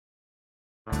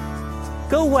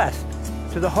Go west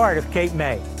to the heart of Cape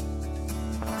May.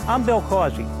 I'm Bill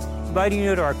Causey, inviting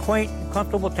you to our quaint and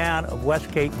comfortable town of West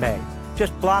Cape May.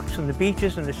 Just blocks from the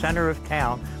beaches in the center of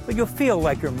town, but you'll feel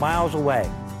like you're miles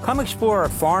away. Come explore our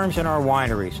farms and our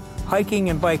wineries, hiking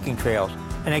and biking trails,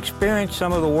 and experience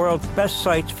some of the world's best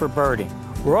sites for birding.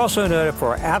 We're also noted for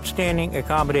our outstanding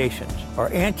accommodations,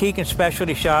 our antique and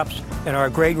specialty shops, and our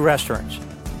great restaurants.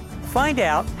 Find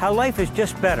out how life is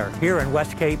just better here in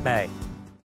West Cape May.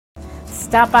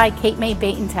 Stop by Cape May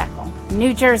Bait and Tackle,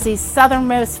 New Jersey's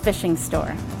southernmost fishing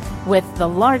store, with the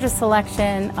largest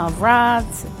selection of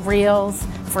rods, reels,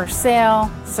 for sale,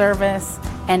 service,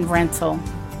 and rental.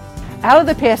 Out of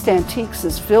the Past Antiques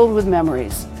is filled with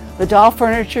memories. The doll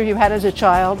furniture you had as a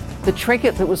child, the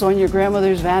trinket that was on your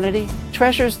grandmother's vanity,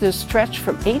 treasures this stretch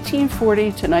from 1840 to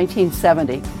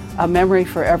 1970, a memory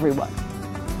for everyone.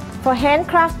 For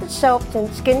handcrafted soaps and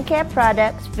skincare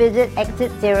products, visit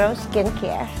Exit Zero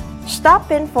Skincare.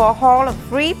 Stop in for a haul of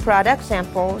free product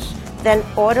samples, then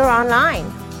order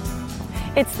online.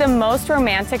 It's the most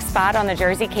romantic spot on the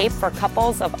Jersey Cape for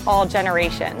couples of all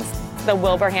generations, the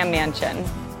Wilbraham Mansion.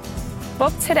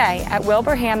 Book today at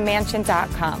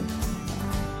wilbrahammansion.com.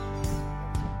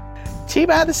 Tea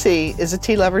by the Sea is a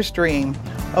tea lover's dream.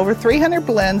 Over 300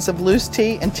 blends of loose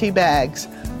tea and tea bags,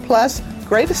 plus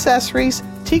great accessories,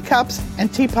 teacups,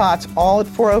 and teapots, all at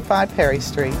 405 Perry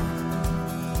Street.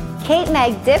 Cape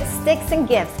May Dips, Sticks, and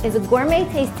Gifts is a gourmet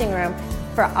tasting room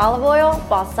for olive oil,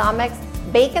 balsamics,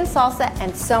 bacon salsa,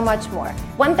 and so much more.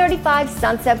 135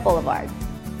 Sunset Boulevard.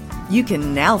 You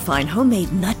can now find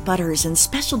homemade nut butters and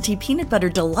specialty peanut butter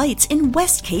delights in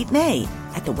West Cape May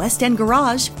at the West End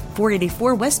Garage,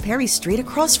 484 West Perry Street,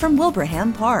 across from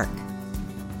Wilbraham Park.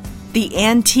 The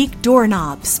Antique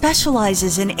Doorknob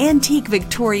specializes in antique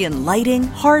Victorian lighting,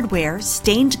 hardware,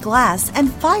 stained glass,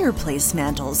 and fireplace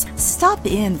mantles. Stop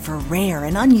in for rare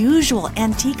and unusual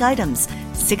antique items,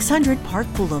 600 Park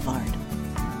Boulevard.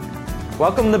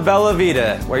 Welcome to Bella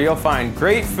Vita, where you'll find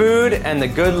great food and the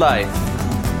good life.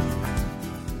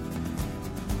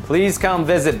 Please come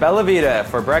visit Bella Vita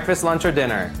for breakfast, lunch, or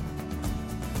dinner.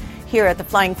 Here at the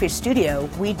Flying Fish Studio,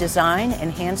 we design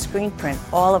and hand screen print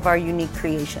all of our unique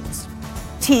creations.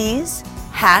 Tees,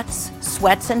 hats,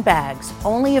 sweats, and bags,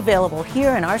 only available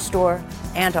here in our store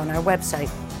and on our website.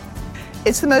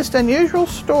 It's the most unusual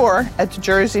store at the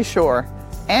Jersey Shore.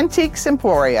 Antiques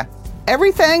Emporia.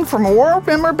 Everything from war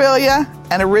memorabilia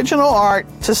and original art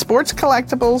to sports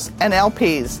collectibles and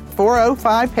LPs.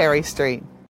 405 Perry Street.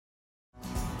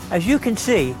 As you can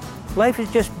see, life is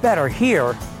just better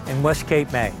here in West Cape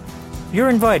May. You're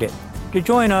invited to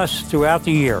join us throughout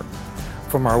the year,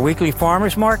 from our weekly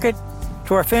farmers market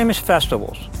to our famous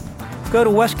festivals. Go to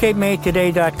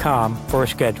westcapemaytoday.com for a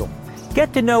schedule.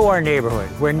 Get to know our neighborhood,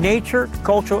 where nature,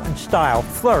 culture, and style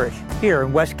flourish here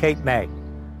in West Cape May.